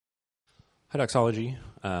Hi, Doxology.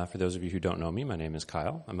 For those of you who don't know me, my name is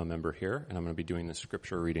Kyle. I'm a member here, and I'm going to be doing the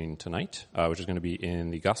scripture reading tonight, which is going to be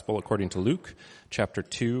in the Gospel according to Luke, chapter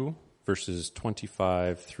 2, verses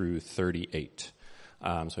 25 through 38. So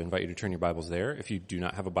I invite you to turn your Bibles there. If you do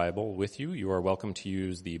not have a Bible with you, you are welcome to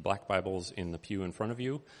use the black Bibles in the pew in front of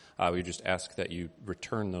you. We just ask that you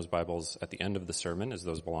return those Bibles at the end of the sermon, as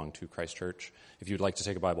those belong to Christ Church. If you'd like to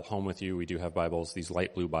take a Bible home with you, we do have Bibles, these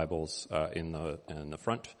light blue Bibles in the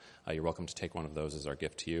front. You're welcome to take one of those as our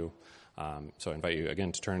gift to you. So I invite you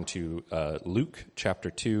again to turn to Luke chapter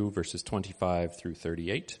 2, verses 25 through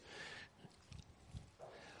 38.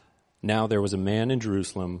 Now there was a man in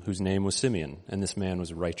Jerusalem whose name was Simeon, and this man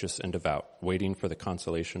was righteous and devout, waiting for the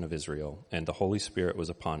consolation of Israel, and the Holy Spirit was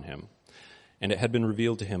upon him. And it had been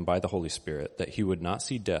revealed to him by the Holy Spirit that he would not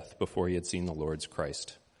see death before he had seen the Lord's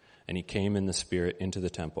Christ. And he came in the Spirit into the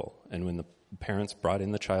temple, and when the parents brought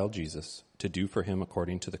in the child Jesus to do for him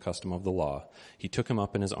according to the custom of the law, he took him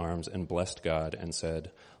up in his arms and blessed God and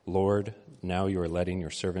said, Lord, now you are letting your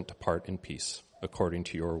servant depart in peace, according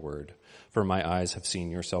to your word. For my eyes have seen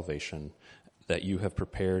your salvation, that you have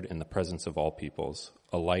prepared in the presence of all peoples,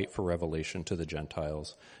 a light for revelation to the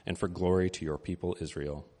Gentiles, and for glory to your people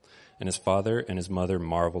Israel. And his father and his mother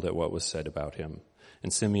marveled at what was said about him.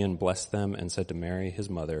 And Simeon blessed them and said to Mary, his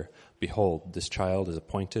mother, Behold, this child is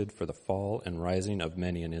appointed for the fall and rising of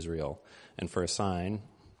many in Israel, and for a sign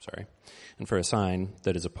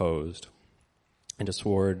that is opposed, and a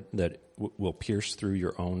sword that will pierce through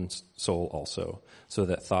your own soul also, so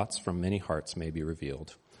that thoughts from many hearts may be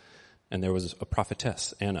revealed. And there was a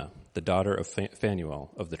prophetess, Anna, the daughter of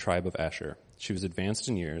Phanuel of the tribe of Asher. She was advanced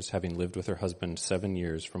in years, having lived with her husband 7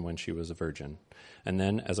 years from when she was a virgin, and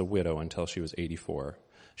then as a widow until she was 84.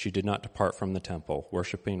 She did not depart from the temple,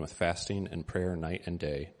 worshiping with fasting and prayer night and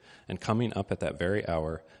day. And coming up at that very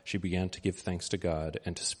hour, she began to give thanks to God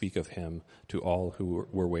and to speak of him to all who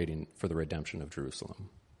were waiting for the redemption of Jerusalem.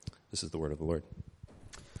 This is the word of the Lord.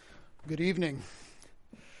 Good evening.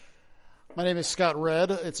 My name is Scott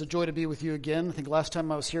Redd. It's a joy to be with you again. I think last time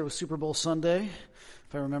I was here was Super Bowl Sunday,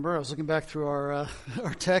 if I remember. I was looking back through our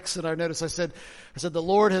text, and I noticed I said, the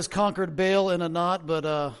Lord has conquered Baal in a knot,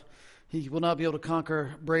 but he will not be able to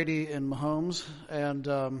conquer Brady and Mahomes.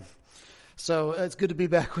 And so it's good to be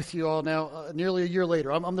back with you all now, nearly a year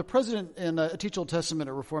later. I'm the president and teach Old Testament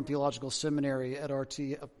at Reformed Theological Seminary at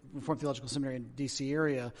Reformed Theological Seminary in D.C.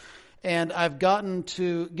 area. And I've gotten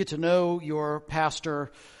to get to know your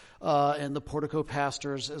pastor and the Portico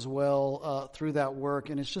pastors as well through that work.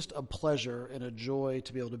 And it's just a pleasure and a joy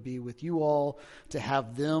to be able to be with you all, to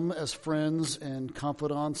have them as friends and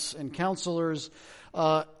confidants and counselors,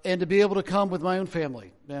 and to be able to come with my own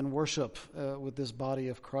family and worship with this body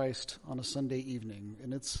of Christ on a Sunday evening.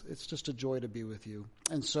 And it's just a joy to be with you.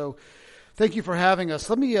 And so thank you for having us.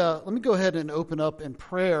 Let me go ahead and open up in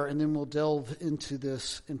prayer, and then we'll delve into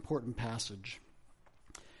this important passage.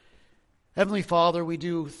 Heavenly Father, we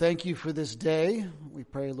do thank you for this day. We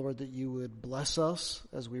pray, Lord, that you would bless us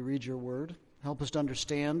as we read your word. Help us to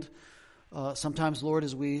understand. Sometimes, Lord,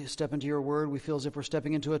 as we step into your word, we feel as if we're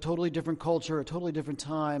stepping into a totally different culture, a totally different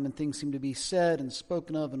time, and things seem to be said and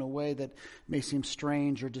spoken of in a way that may seem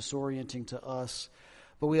strange or disorienting to us.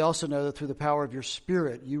 But we also know that through the power of your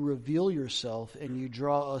Spirit, you reveal yourself and you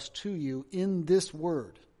draw us to you in this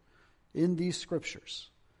word, in these scriptures.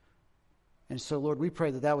 And so, Lord, we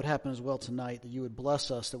pray that that would happen as well tonight, that you would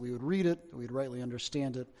bless us, that we would read it, that we would rightly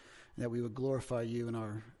understand it, and that we would glorify you in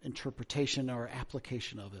our interpretation, our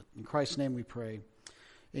application of it. In Christ's name we pray.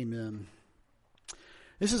 Amen.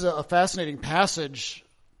 This is a fascinating passage,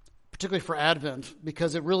 particularly for Advent,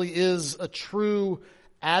 because it really is a true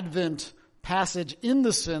Advent passage in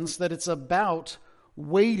the sense that it's about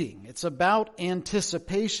waiting. It's about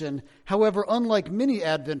anticipation. However, unlike many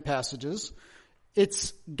Advent passages,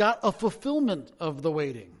 it's got a fulfillment of the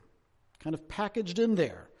waiting, kind of packaged in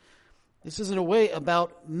there. This is in a way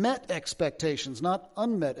about met expectations, not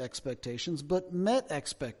unmet expectations, but met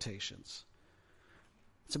expectations.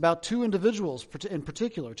 It's about two individuals in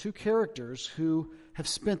particular, two characters who have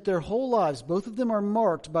spent their whole lives. Both of them are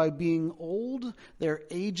marked by being old, they're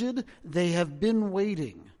aged, they have been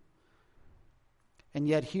waiting. And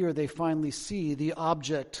yet here they finally see the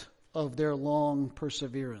object of their long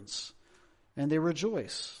perseverance. And they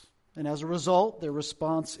rejoice. And as a result, their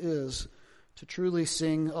response is to truly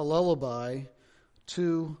sing a lullaby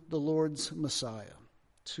to the Lord's Messiah,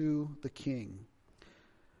 to the King.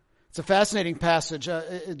 It's a fascinating passage.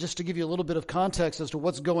 Just to give you a little bit of context as to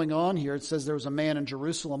what's going on here, it says there was a man in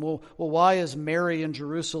Jerusalem. Well, why is Mary in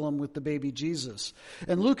Jerusalem with the baby Jesus?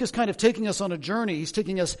 And Luke is kind of taking us on a journey. He's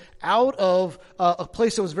taking us out of a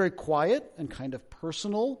place that was very quiet and kind of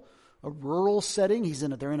personal, a rural setting.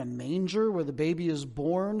 They're in a manger where the baby is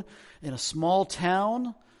born in a small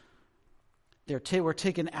town. We're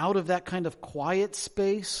taken out of that kind of quiet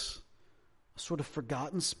space, a sort of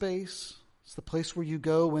forgotten space. It's the place where you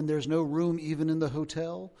go when there's no room even in the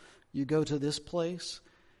hotel. You go to this place.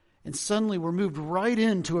 And suddenly we're moved right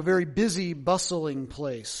into a very busy, bustling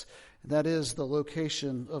place. That is the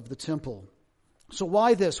location of the temple. So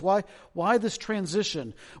why this? Why this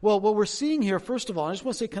transition? Well, what we're seeing here, first of all, I just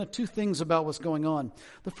want to say kind of two things about what's going on.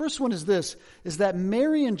 The first one is this, is that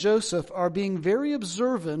Mary and Joseph are being very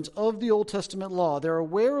observant of the Old Testament law. They're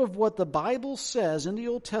aware of what the Bible says in the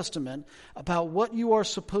Old Testament about what you are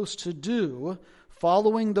supposed to do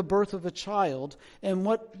following the birth of a child. And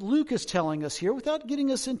what Luke is telling us here, without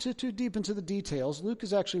getting us too deep into the details, Luke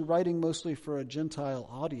is actually writing mostly for a Gentile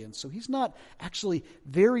audience. So he's not actually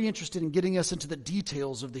very interested in getting us into the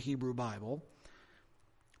details of the Hebrew Bible.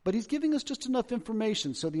 But he's giving us just enough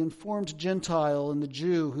information so the informed Gentile and the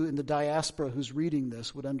Jew who in the diaspora who's reading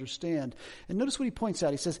this would understand. And notice what he points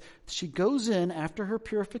out. He says, she goes in after her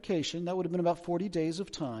purification. That would have been about 40 days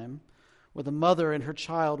of time, where the mother and her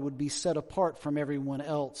child would be set apart from everyone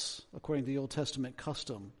else, according to the Old Testament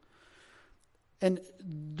custom. And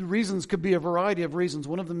the reasons could be a variety of reasons.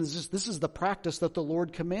 One of them is just, this is the practice that the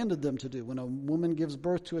Lord commanded them to do. When a woman gives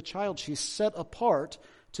birth to a child, she's set apart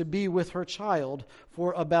to be with her child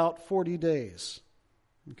for about 40 days.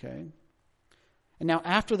 Okay? And now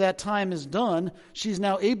after that time is done, she's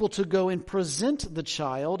now able to go and present the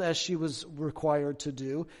child, as she was required to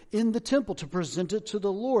do, in the temple, to present it to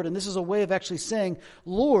the Lord. And this is a way of actually saying,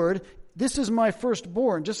 Lord, this is my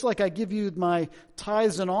firstborn. Just like I give you my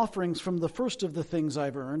tithes and offerings from the first of the things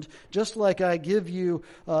I've earned, just like I give you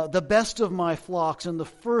the best of my flocks and the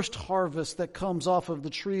first harvest that comes off of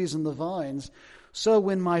the trees and the vines, so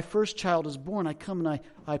when my first child is born, I come and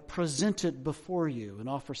I present it before you and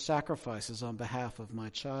offer sacrifices on behalf of my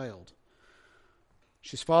child.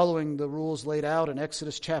 She's following the rules laid out in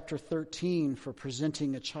Exodus chapter 13 for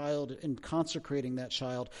presenting a child and consecrating that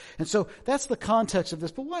child. And so that's the context of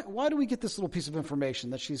this. But why do we get this little piece of information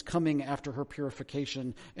that she's coming after her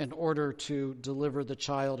purification in order to deliver the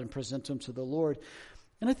child and present him to the Lord?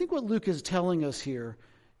 And I think what Luke is telling us here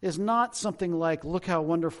is not something like, look how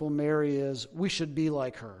wonderful Mary is, we should be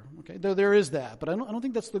like her. Okay, though there is that, but I don't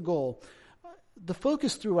think that's the goal. The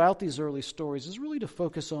focus throughout these early stories is really to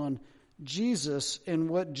focus on Jesus and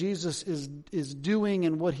what Jesus is doing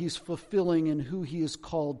and what he's fulfilling and who he is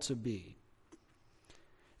called to be.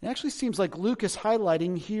 It actually seems like Luke is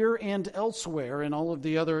highlighting here and elsewhere in all of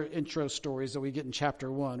the other intro stories that we get in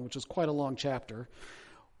chapter 1, which is quite a long chapter.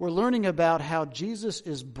 We're learning about how Jesus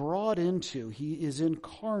is brought into, he is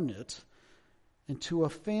incarnate into a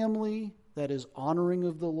family that is honoring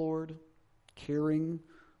of the Lord, caring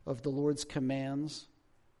of the Lord's commands,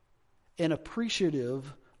 and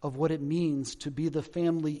appreciative of what it means to be the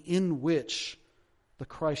family in which the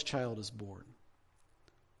Christ child is born.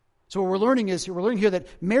 So what we're learning here that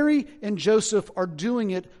Mary and Joseph are doing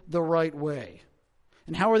it the right way.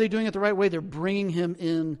 And how are they doing it the right way? They're bringing him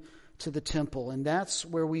in to the temple. And that's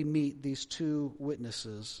where we meet these two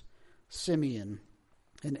witnesses, Simeon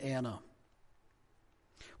and Anna.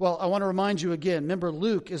 Well, I want to remind you again, remember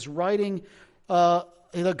Luke is writing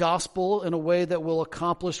the gospel in a way that will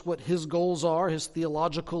accomplish what his goals are, his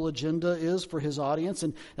theological agenda is for his audience.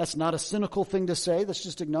 And that's not a cynical thing to say. That's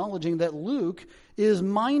just acknowledging that Luke is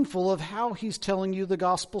mindful of how he's telling you the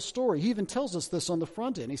gospel story. He even tells us this on the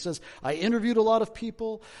front end. He says, I interviewed a lot of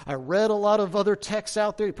people. I read a lot of other texts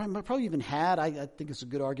out there. He probably even had, I think there's a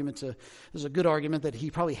good argument that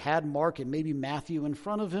he probably had Mark and maybe Matthew in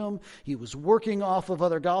front of him. He was working off of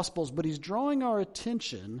other gospels, but he's drawing our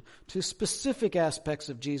attention to specific aspects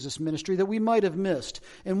of Jesus' ministry that we might have missed.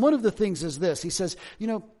 And one of the things is this. He says,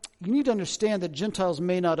 you need to understand that Gentiles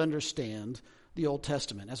may not understand the Old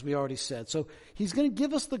Testament, as we already said. So he's going to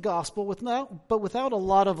give us the gospel without a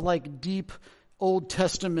lot of deep Old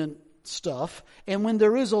Testament stuff. And when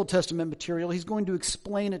there is Old Testament material, he's going to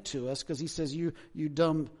explain it to us, because he says, you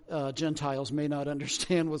dumb Gentiles may not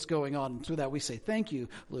understand what's going on. And through that we say, thank you,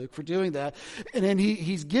 Luke, for doing that. And then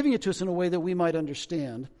he's giving it to us in a way that we might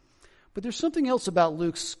understand. But there's something else about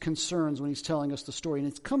Luke's concerns when he's telling us the story, and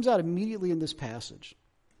it comes out immediately in this passage.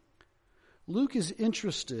 Luke is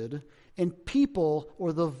interested in people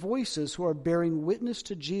or the voices who are bearing witness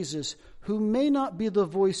to Jesus who may not be the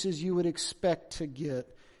voices you would expect to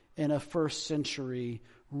get in a first century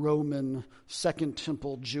Roman Second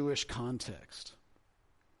Temple Jewish context.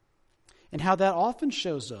 And how that often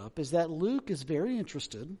shows up is that Luke is very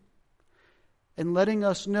interested in letting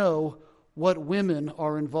us know what women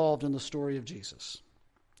are involved in the story of Jesus.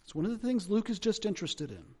 It's one of the things Luke is just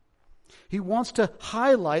interested in. He wants to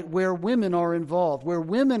highlight where women are involved, where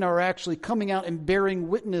women are actually coming out and bearing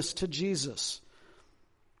witness to Jesus.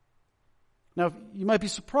 Now, you might be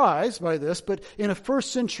surprised by this, but in a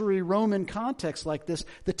first century Roman context like this,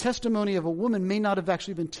 the testimony of a woman may not have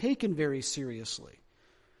actually been taken very seriously.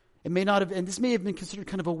 It may not have, and this may have been considered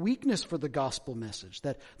kind of a weakness for the gospel message,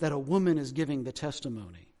 that a woman is giving the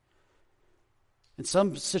testimony. In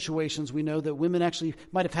some situations, we know that women actually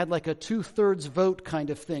might have had like a 2/3 vote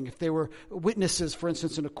kind of thing. If they were witnesses, for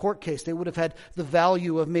instance, in a court case, they would have had the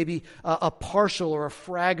value of maybe a partial or a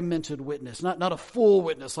fragmented witness, not a full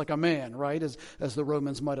witness like a man, right, as the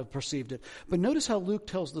Romans might have perceived it. But notice how Luke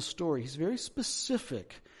tells the story. He's very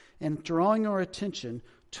specific in drawing our attention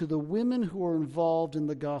to the women who are involved in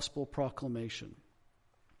the gospel proclamation.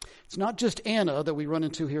 It's not just Anna that we run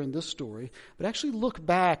into here in this story, but actually look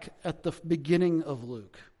back at the beginning of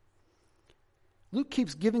Luke. Luke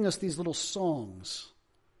keeps giving us these little songs.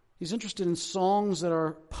 He's interested in songs that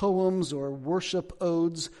are poems or worship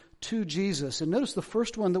odes to Jesus. And notice the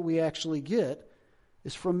first one that we actually get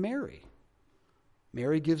is from Mary.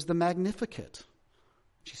 Mary gives the Magnificat.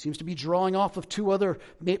 She seems to be drawing off of two other,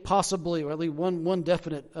 possibly, or at least one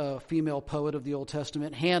definite female poet of the Old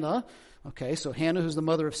Testament, Hannah. Okay, so Hannah, who's the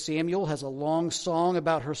mother of Samuel, has a long song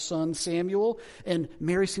about her son Samuel, and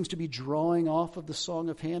Mary seems to be drawing off of the song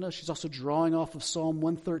of Hannah. She's also drawing off of Psalm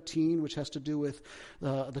 113, which has to do with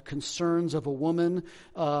the concerns of a woman,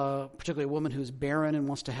 particularly a woman who's barren and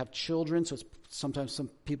wants to have children. So sometimes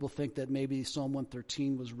some people think that maybe Psalm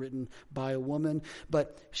 113 was written by a woman,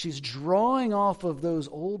 but she's drawing off of those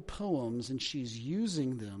old poems and she's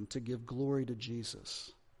using them to give glory to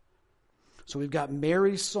Jesus. So we've got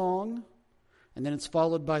Mary's song, and then it's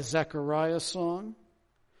followed by Zechariah's song,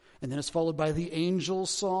 and then it's followed by the angel's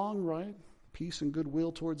song, right? Peace and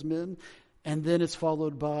goodwill towards men. And then it's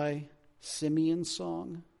followed by Simeon's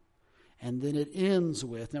song. And then it ends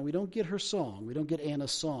with, now we don't get her song, we don't get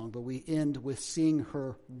Anna's song, but we end with seeing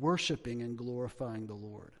her worshiping and glorifying the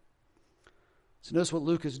Lord. So notice what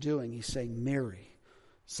Luke is doing. He's saying Mary,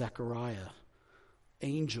 Zechariah,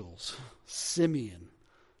 angels, Simeon,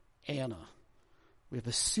 Anna. We have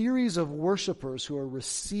a series of worshipers who are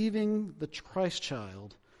receiving the Christ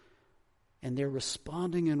child, and they're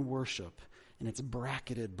responding in worship, and it's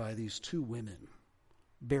bracketed by these two women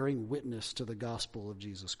bearing witness to the gospel of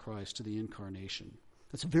Jesus Christ, to the incarnation.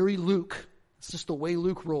 That's very Luke. It's just the way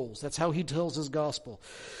Luke rolls. That's how he tells his gospel.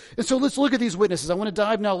 And so let's look at these witnesses. I want to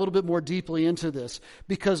dive now a little bit more deeply into this,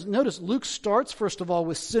 because notice Luke starts first of all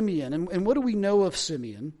with Simeon. And what do we know of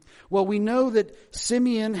Simeon? Well, we know that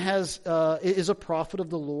Simeon is a prophet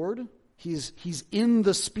of the Lord. He's in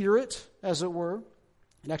the Spirit, as it were.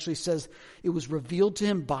 It actually says it was revealed to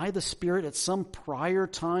him by the Spirit at some prior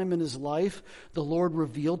time in his life. The Lord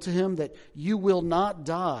revealed to him that you will not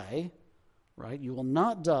die. Right? You will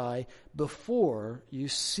not die before you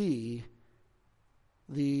see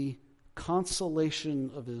the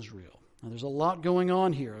consolation of Israel. Now, there's a lot going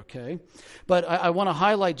on here, okay? But I want to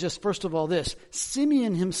highlight just first of all this.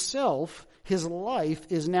 Simeon himself, his life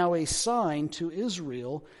is now a sign to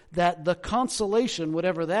Israel that the consolation,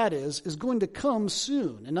 whatever that is going to come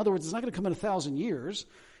soon. In other words, it's not going to come in 1,000 years.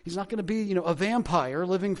 He's not going to be, a vampire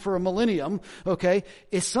living for a millennium, okay?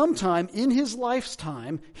 It's sometime in his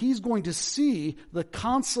lifetime, he's going to see the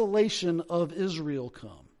consolation of Israel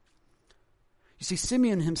come. You see,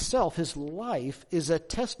 Simeon himself, his life is a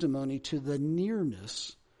testimony to the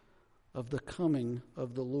nearness of the coming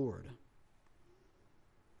of the Lord.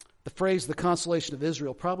 The phrase, the consolation of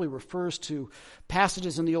Israel, probably refers to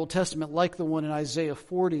passages in the Old Testament like the one in Isaiah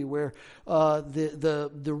 40 where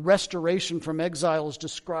the restoration from exile is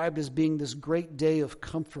described as being this great day of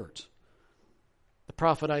comfort. The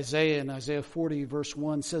prophet Isaiah in Isaiah 40 verse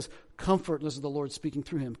 1 says, "Comfort," this is the Lord speaking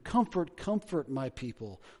through him, "Comfort, comfort my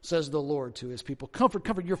people, says the Lord to his people. Comfort,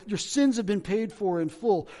 comfort, your sins have been paid for in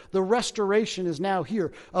full. The restoration is now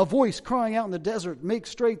here. A voice crying out in the desert, make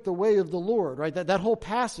straight the way of the Lord," right? That whole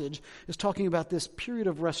passage is talking about this period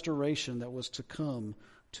of restoration that was to come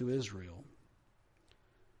to Israel.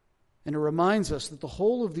 And it reminds us that the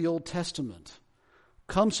whole of the Old Testament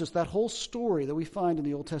comes to us, that whole story that we find in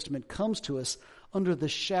the Old Testament comes to us under the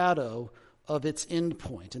shadow of its end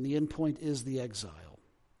point, and the end point is the exile.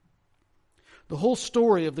 The whole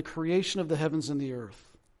story of the creation of the heavens and the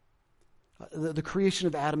earth, the creation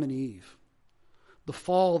of Adam and Eve, the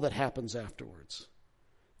fall that happens afterwards,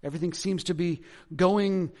 Everything seems to be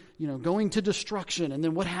going to destruction. And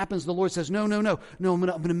then what happens? The Lord says, no, I'm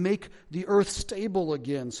going to make the earth stable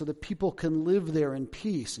again so that people can live there in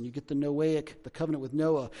peace. And you get the covenant with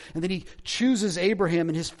Noah. And then he chooses Abraham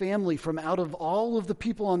and his family from out of all of the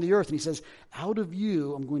people on the earth. And he says, out of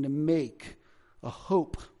you, I'm going to make a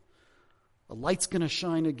hope. A light's going to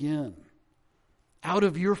shine again. Out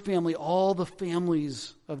of your family, all the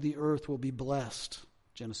families of the earth will be blessed.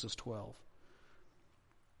 Genesis 12.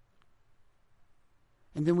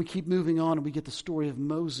 And then we keep moving on and we get the story of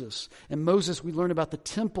Moses. And Moses, we learn about the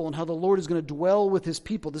temple and how the Lord is going to dwell with his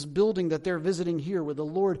people. This building that they're visiting here where the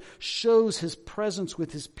Lord shows his presence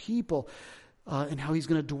with his people and how he's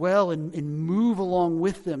going to dwell and move along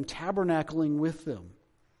with them, tabernacling with them.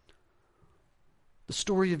 The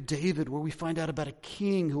story of David where we find out about a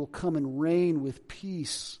king who will come and reign with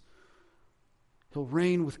peace. He'll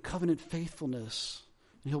reign with covenant faithfulness.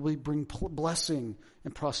 And he'll bring blessing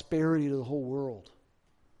and prosperity to the whole world.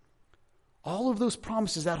 All of those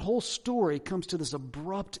promises, that whole story comes to this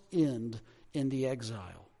abrupt end in the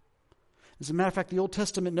exile. As a matter of fact, the Old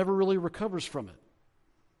Testament never really recovers from it.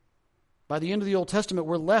 By the end of the Old Testament,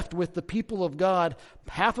 we're left with the people of God,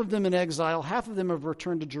 half of them in exile, half of them have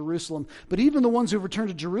returned to Jerusalem. But even the ones who have returned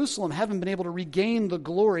to Jerusalem haven't been able to regain the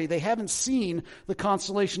glory. They haven't seen the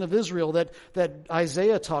consolation of Israel that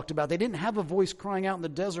Isaiah talked about. They didn't have a voice crying out in the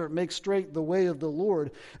desert, make straight the way of the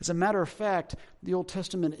Lord. As a matter of fact, the Old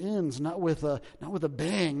Testament ends not with a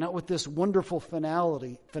bang, not with this wonderful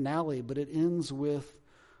finale, but it ends with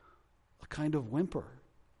a kind of whimper.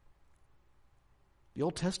 The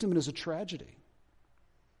Old Testament is a tragedy.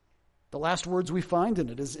 The last words we find in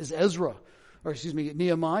it is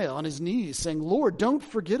Nehemiah on his knees saying, Lord, don't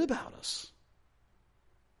forget about us.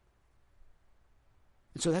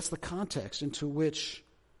 And so that's the context into which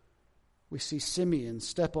we see Simeon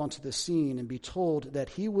step onto the scene and be told that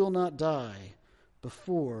he will not die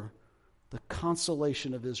before the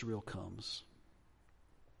consolation of Israel comes.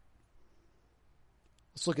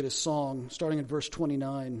 Let's look at his song, starting in verse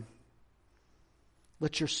 29.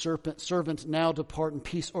 Let your servant now depart in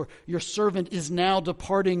peace, or your servant is now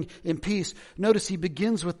departing in peace. Notice he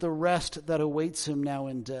begins with the rest that awaits him now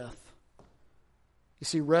in death. You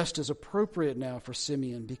see, rest is appropriate now for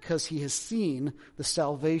Simeon because he has seen the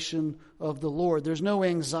salvation of the Lord. There's no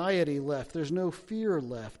anxiety left. There's no fear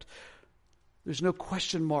left. There's no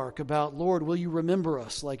question mark about, Lord, will you remember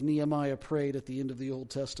us, like Nehemiah prayed at the end of the Old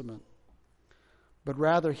Testament. But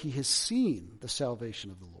rather, he has seen the salvation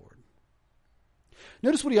of the Lord.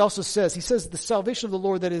 Notice what he also says. He says the salvation of the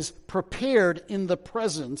Lord that is prepared in the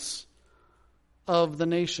presence of the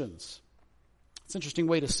nations. It's an interesting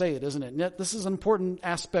way to say it, isn't it? And this is an important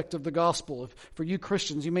aspect of the gospel. For you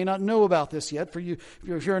Christians, you may not know about this yet.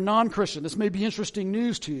 If you're a non-Christian, this may be interesting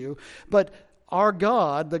news to you. But our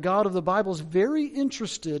God, the God of the Bible, is very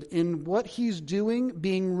interested in what he's doing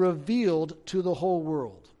being revealed to the whole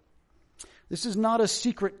world. This is not a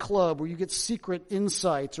secret club where you get secret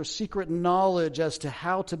insights or secret knowledge as to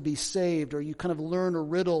how to be saved, or you kind of learn a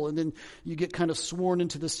riddle and then you get kind of sworn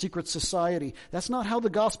into the secret society. That's not how the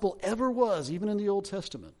gospel ever was, even in the Old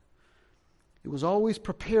Testament. It was always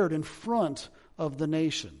prepared in front of the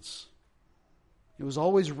nations. It was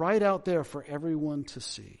always right out there for everyone to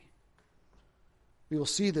see. We will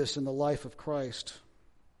see this in the life of Christ.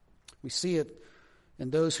 We see it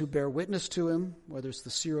and those who bear witness to him, whether it's the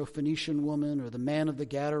Syrophoenician woman or the man of the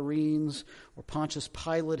Gadarenes or Pontius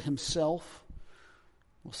Pilate himself.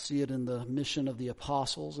 We'll see it in the mission of the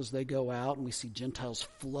apostles as they go out, and we see Gentiles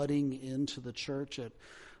flooding into the church at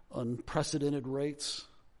unprecedented rates.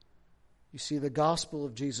 You see, the gospel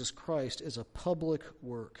of Jesus Christ is a public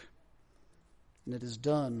work, and it is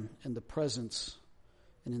done in the presence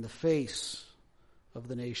and in the face of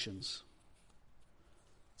the nations.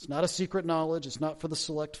 It's not a secret knowledge. It's not for the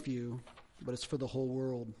select few, but it's for the whole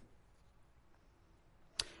world.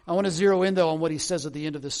 I want to zero in, though, on what he says at the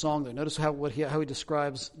end of this song, though. Notice how he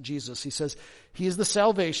describes Jesus. He says, he is the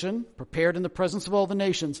salvation, prepared in the presence of all the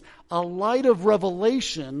nations, a light of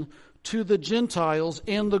revelation to the Gentiles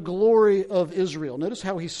and the glory of Israel. Notice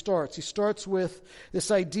how he starts. He starts with this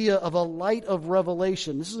idea of a light of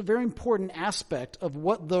revelation. This is a very important aspect of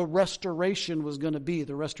what the restoration was going to be,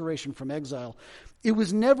 the restoration from exile. It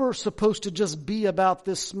was never supposed to just be about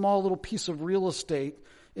this small little piece of real estate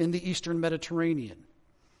in the Eastern Mediterranean.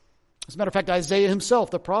 As a matter of fact, Isaiah himself,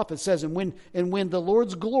 the prophet, says, and when the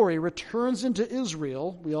Lord's glory returns into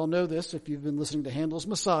Israel, we all know this if you've been listening to Handel's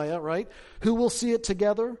Messiah, right? Who will see it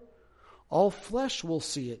together? All flesh will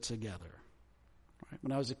see it together. Right?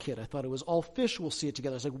 When I was a kid, I thought it was all fish will see it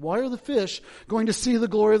together. I was like, why are the fish going to see the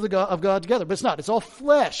glory of God together? But it's not. It's all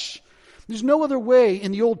flesh. There's no other way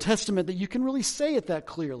in the Old Testament that you can really say it that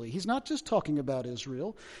clearly. He's not just talking about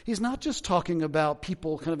Israel. He's not just talking about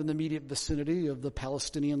people kind of in the immediate vicinity of the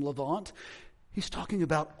Palestinian Levant. He's talking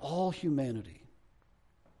about all humanity.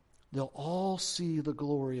 They'll all see the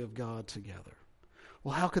glory of God together.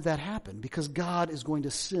 Well, how could that happen? Because God is going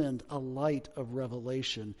to send a light of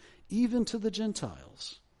revelation even to the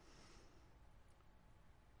Gentiles.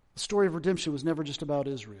 The story of redemption was never just about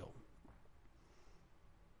Israel.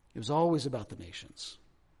 It was always about the nations.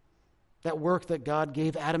 That work that God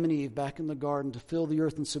gave Adam and Eve back in the garden to fill the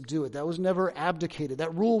earth and subdue it, that was never abdicated.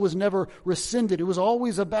 That rule was never rescinded. It was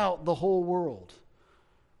always about the whole world.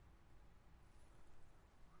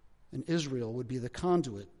 And Israel would be the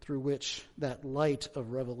conduit through which that light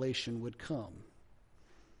of revelation would come.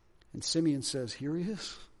 And Simeon says, here he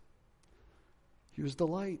is. Here's the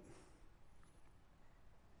light.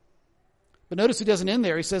 But notice he doesn't end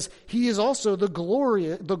there. He says, he is also the glory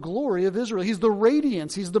of Israel. He's the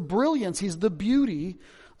radiance, he's the brilliance, he's the beauty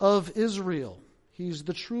of Israel. He's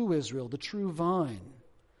the true Israel, the true vine.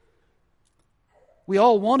 We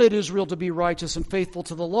all wanted Israel to be righteous and faithful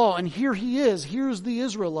to the law, and here he is. Here's the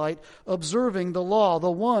Israelite observing the law,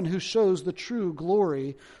 the one who shows the true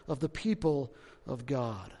glory of the people of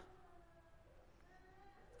God.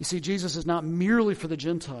 You see, Jesus is not merely for the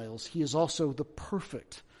Gentiles. He is also the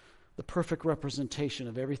perfect representation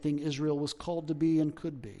of everything Israel was called to be and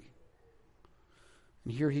could be.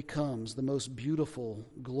 And here he comes, the most beautiful,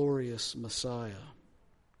 glorious Messiah.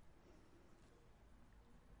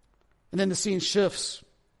 And then the scene shifts.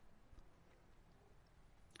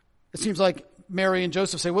 It seems like Mary and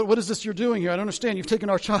Joseph say, what is this you're doing here? I don't understand. You've taken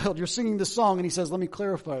our child. You're singing this song. And he says, let me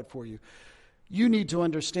clarify it for you. You need to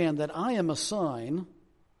understand that I am a sign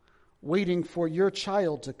waiting for your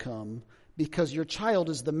child to come, because your child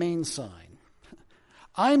is the main sign.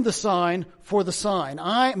 I'm the sign for the sign.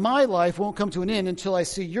 My life won't come to an end until I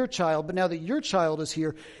see your child, but now that your child is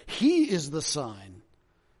here, he is the sign.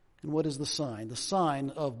 And what is the sign? The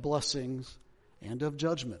sign of blessings and of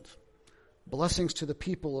judgment. Blessings to the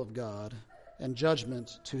people of God and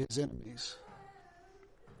judgment to his enemies.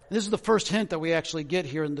 This is the first hint that we actually get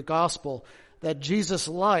here in the gospel, that Jesus'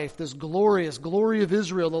 life, this glorious glory of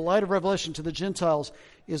Israel, the light of revelation to the Gentiles,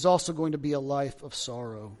 is also going to be a life of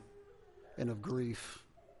sorrow and of grief.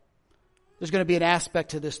 There's going to be an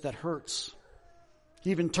aspect to this that hurts.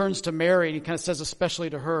 He even turns to Mary and he kind of says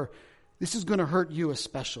especially to her, this is going to hurt you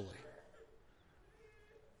especially.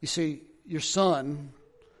 You see, your son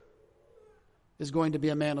is going to be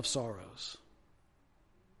a man of sorrows.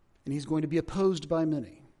 And he's going to be opposed by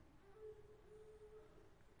many.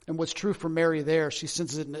 And what's true for Mary there, she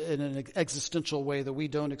senses it in an existential way that we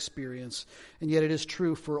don't experience. And yet it is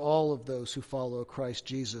true for all of those who follow Christ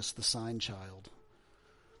Jesus, the sign child.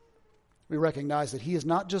 We recognize that he is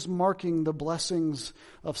not just marking the blessings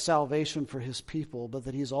of salvation for his people, but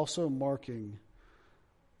that he is also marking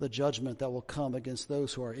the judgment that will come against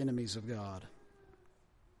those who are enemies of God.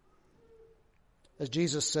 As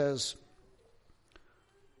Jesus says,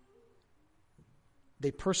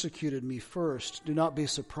 they persecuted me first. Do not be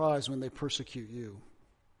surprised when they persecute you.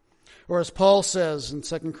 Or as Paul says in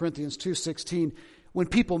 2 Corinthians 2:16, when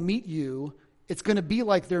people meet you, it's going to be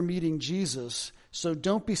like they're meeting Jesus. So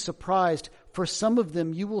don't be surprised. For some of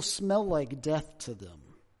them, you will smell like death to them.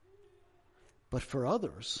 But for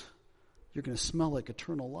others, you're going to smell like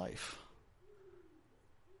eternal life.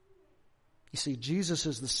 You see, Jesus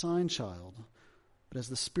is the sign child. But as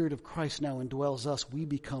the Spirit of Christ now indwells us, we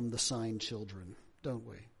become the sign children, don't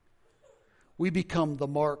we? We become the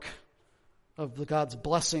mark of God's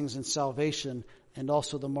blessings and salvation, and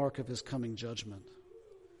also the mark of his coming judgment.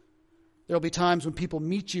 There will be times when people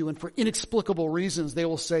meet you, and for inexplicable reasons, they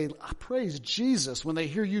will say, praise Jesus, when they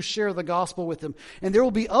hear you share the gospel with them. And there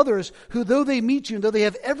will be others who, though they meet you, and though they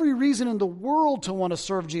have every reason in the world to want to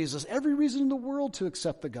serve Jesus, every reason in the world to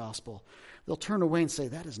accept the gospel, they'll turn away and say,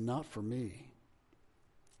 that is not for me.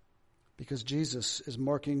 Because Jesus is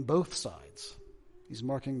marking both sides. He's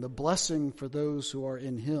marking the blessing for those who are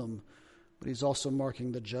in him, but he's also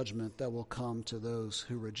marking the judgment that will come to those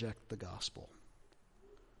who reject the gospel.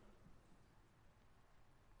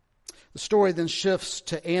 The story then shifts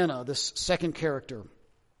to Anna, this second character.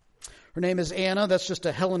 Her name is Anna. That's just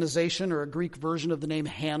a Hellenization or a Greek version of the name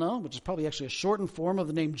Hannah, which is probably actually a shortened form of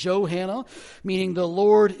the name Johanna, meaning the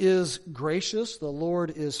Lord is gracious, the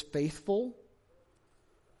Lord is faithful.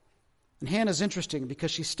 And Hannah's interesting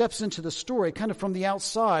because she steps into the story kind of from the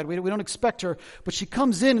outside. We don't expect her, but she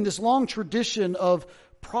comes in this long tradition of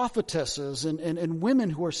prophetesses and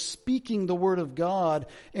women who are speaking the word of God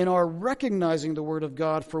and are recognizing the word of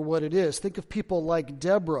God for what it is. Think of people like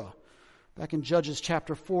Deborah, back in Judges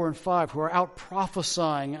chapter 4 and 5, who are out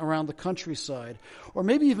prophesying around the countryside. Or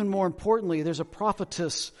maybe even more importantly, there's a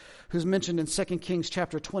prophetess who's mentioned in 2 Kings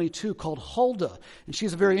chapter 22 called Huldah. And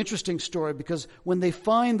she's a very interesting story because when they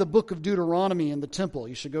find the book of Deuteronomy in the temple,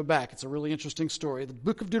 you should go back, it's a really interesting story. The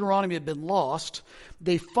book of Deuteronomy had been lost.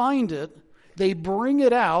 They find it, they bring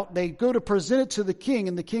it out, they go to present it to the king,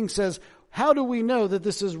 and the king says, how do we know that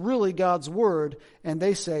this is really God's word? And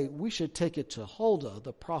they say, we should take it to Huldah,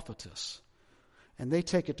 the prophetess. And they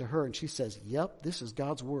take it to her, and she says, yep, this is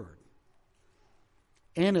God's word.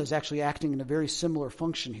 Anna is actually acting in a very similar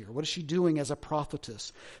function here. What is she doing as a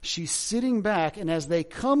prophetess? She's sitting back, and as they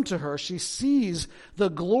come to her, she sees the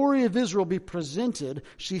glory of Israel be presented.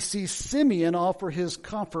 She sees Simeon offer his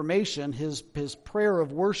confirmation, his prayer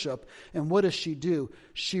of worship. And what does she do?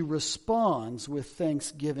 She responds with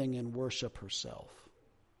thanksgiving and worship herself.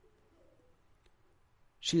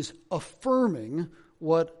 She's affirming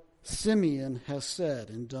what Simeon has said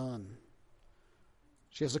and done.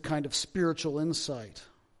 She has a kind of spiritual insight.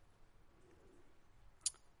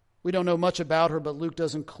 We don't know much about her, but Luke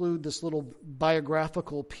does include this little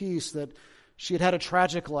biographical piece that she had a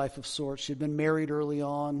tragic life of sorts. She had been married early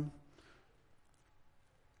on.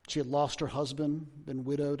 She had lost her husband, been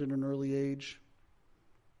widowed at an early age.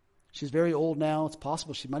 She's very old now. It's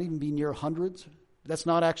possible she might even be near hundreds. That's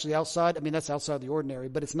not actually outside. That's outside the ordinary,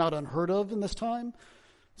 but it's not unheard of in this time.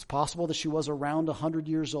 It's possible that she was around 100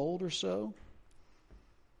 years old or so.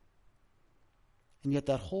 And yet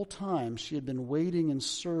that whole time she had been waiting and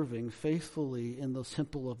serving faithfully in the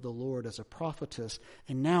temple of the Lord as a prophetess.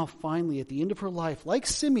 And now finally at the end of her life, like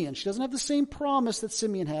Simeon, she doesn't have the same promise that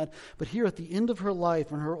Simeon had, but here at the end of her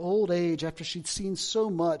life, in her old age, after she'd seen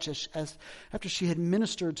so much, after she had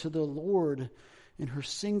ministered to the Lord in her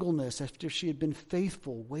singleness, after she had been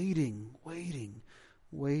faithful, waiting,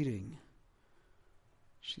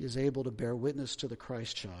 she is able to bear witness to the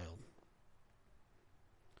Christ child.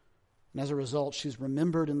 And as a result, she's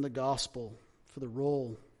remembered in the gospel for the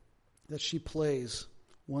role that she plays.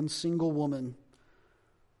 One single woman,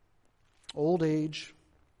 old age,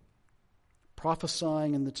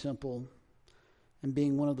 prophesying in the temple, and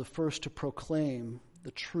being one of the first to proclaim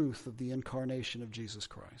the truth of the incarnation of Jesus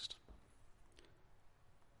Christ.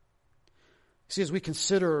 See, as we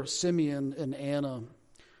consider Simeon and Anna,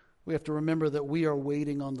 we have to remember that we are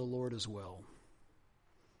waiting on the Lord as well.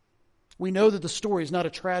 We know that the story is not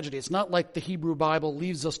a tragedy. It's not like the Hebrew Bible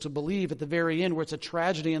leaves us to believe at the very end where it's a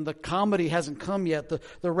tragedy and the comedy hasn't come yet.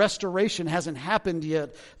 The restoration hasn't happened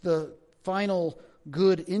yet. The final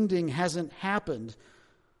good ending hasn't happened.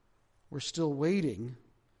 We're still waiting.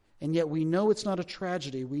 And yet we know it's not a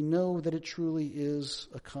tragedy. We know that it truly is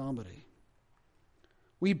a comedy.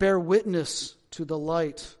 We bear witness to the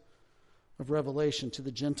light of revelation to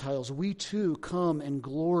the Gentiles. We too come and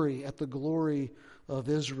glory at the glory of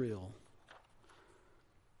Israel.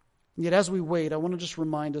 Yet as we wait, I want to just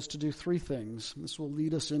remind us to do three things. This will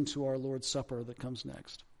lead us into our Lord's Supper that comes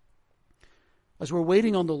next. As we're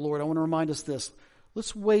waiting on the Lord, I want to remind us this.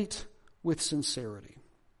 Let's wait with sincerity.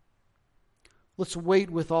 Let's wait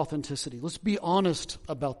with authenticity. Let's be honest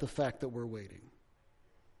about the fact that we're waiting.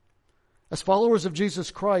 As followers of Jesus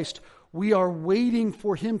Christ, we are waiting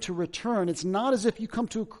for him to return. It's not as if you come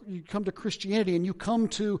to Christianity and you come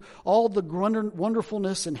to all the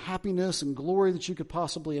wonderfulness and happiness and glory that you could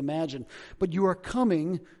possibly imagine. But you are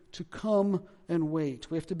coming to come and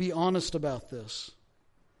wait. We have to be honest about this.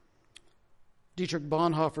 Dietrich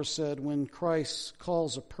Bonhoeffer said, when Christ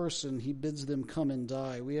calls a person, he bids them come and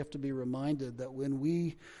die. We have to be reminded that when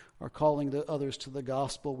we are calling the others to the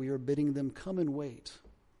gospel, we are bidding them come and wait.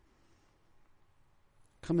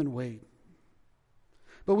 Come and wait.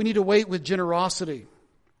 But we need to wait with generosity.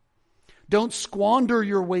 Don't squander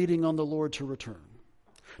your waiting on the Lord to return.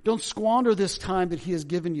 Don't squander this time that he has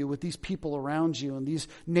given you with these people around you and these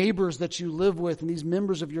neighbors that you live with and these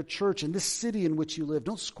members of your church and this city in which you live.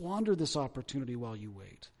 Don't squander this opportunity while you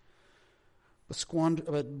wait.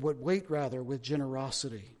 But wait with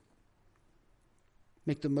generosity.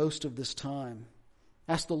 Make the most of this time.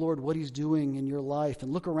 Ask the Lord what he's doing in your life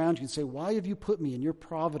and look around you and say, why have you put me in your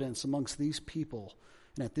providence amongst these people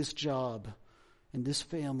and at this job and this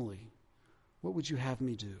family? What would you have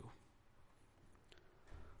me do?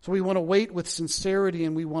 So we want to wait with sincerity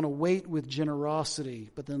and we want to wait with generosity.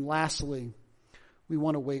 But then lastly, we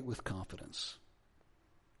want to wait with confidence.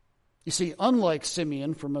 You see, unlike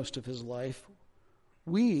Simeon for most of his life,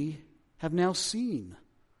 we have now seen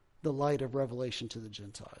the light of revelation to the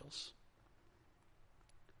Gentiles.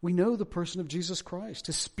 We know the person of Jesus Christ.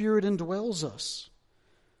 His Spirit indwells us.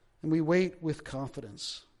 And we wait with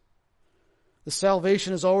confidence. The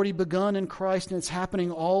salvation has already begun in Christ, and it's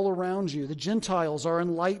happening all around you. The Gentiles are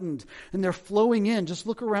enlightened, and they're flowing in. Just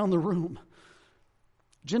look around the room.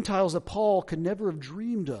 Gentiles that Paul could never have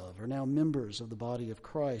dreamed of are now members of the body of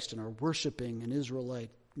Christ and are worshiping an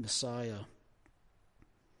Israelite Messiah.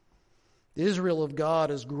 The Israel of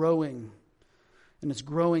God is growing, and it's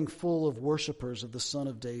growing full of worshipers of the Son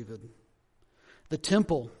of David. The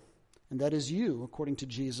temple, and that is you, according to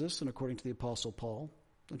Jesus and according to the Apostle Paul.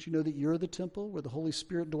 Don't you know that you're the temple where the Holy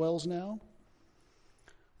Spirit dwells now?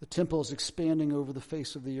 The temple is expanding over the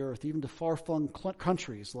face of the earth, even to far-flung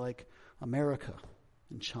countries like America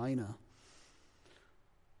and China,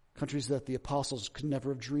 countries that the apostles could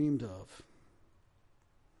never have dreamed of.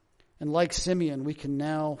 And like Simeon, we can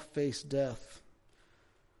now face death.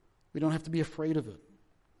 We don't have to be afraid of it.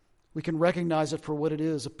 We can recognize it for what it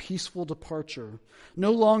is, a peaceful departure,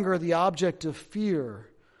 no longer the object of fear,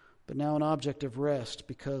 but now an object of rest,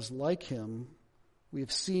 because like him, we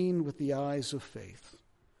have seen with the eyes of faith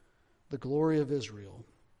the glory of Israel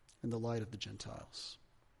and the light of the Gentiles.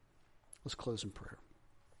 Let's close in prayer.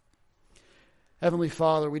 Heavenly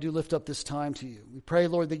Father, we do lift up this time to you. We pray,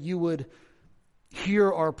 Lord, that you would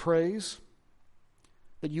hear our praise,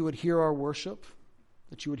 that you would hear our worship,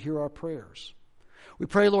 that you would hear our prayers. We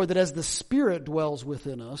pray, Lord, that as the Spirit dwells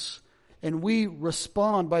within us, and we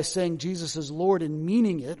respond by saying Jesus is Lord and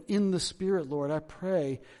meaning it in the Spirit, Lord, I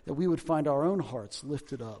pray that we would find our own hearts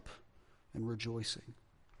lifted up and rejoicing.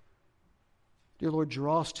 Dear Lord,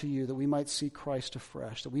 draw us to you that we might see Christ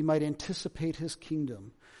afresh, that we might anticipate his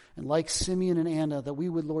kingdom. And like Simeon and Anna, that we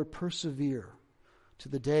would, Lord, persevere to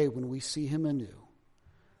the day when we see him anew.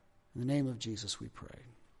 In the name of Jesus we pray.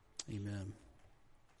 Amen.